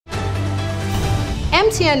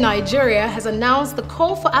MTN Nigeria has announced the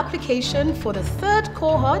call for application for the third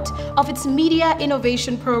cohort of its Media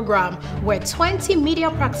Innovation Program, where 20 media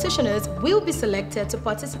practitioners will be selected to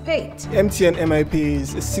participate. MTN MIP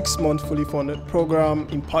is a 6-month fully funded program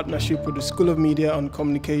in partnership with the School of Media and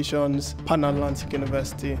Communications, Pan Atlantic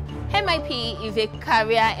University. MIP is a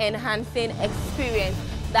career-enhancing experience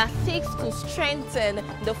that seeks to strengthen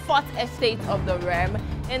the fourth estate of the realm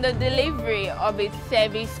in the delivery of its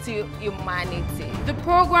service to humanity. The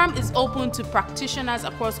program is open to practitioners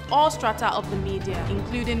across all strata of the media,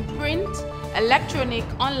 including print, electronic,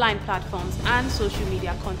 online platforms, and social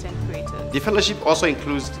media content creators. The fellowship also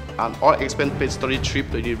includes an all-expense-paid study trip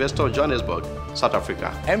to the University of Johannesburg, South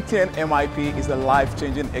Africa. MTN MIP is a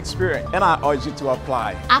life-changing experience, and I urge you to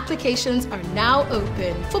apply. Applications are now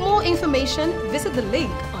open. For more information, visit the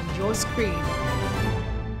link on your screen.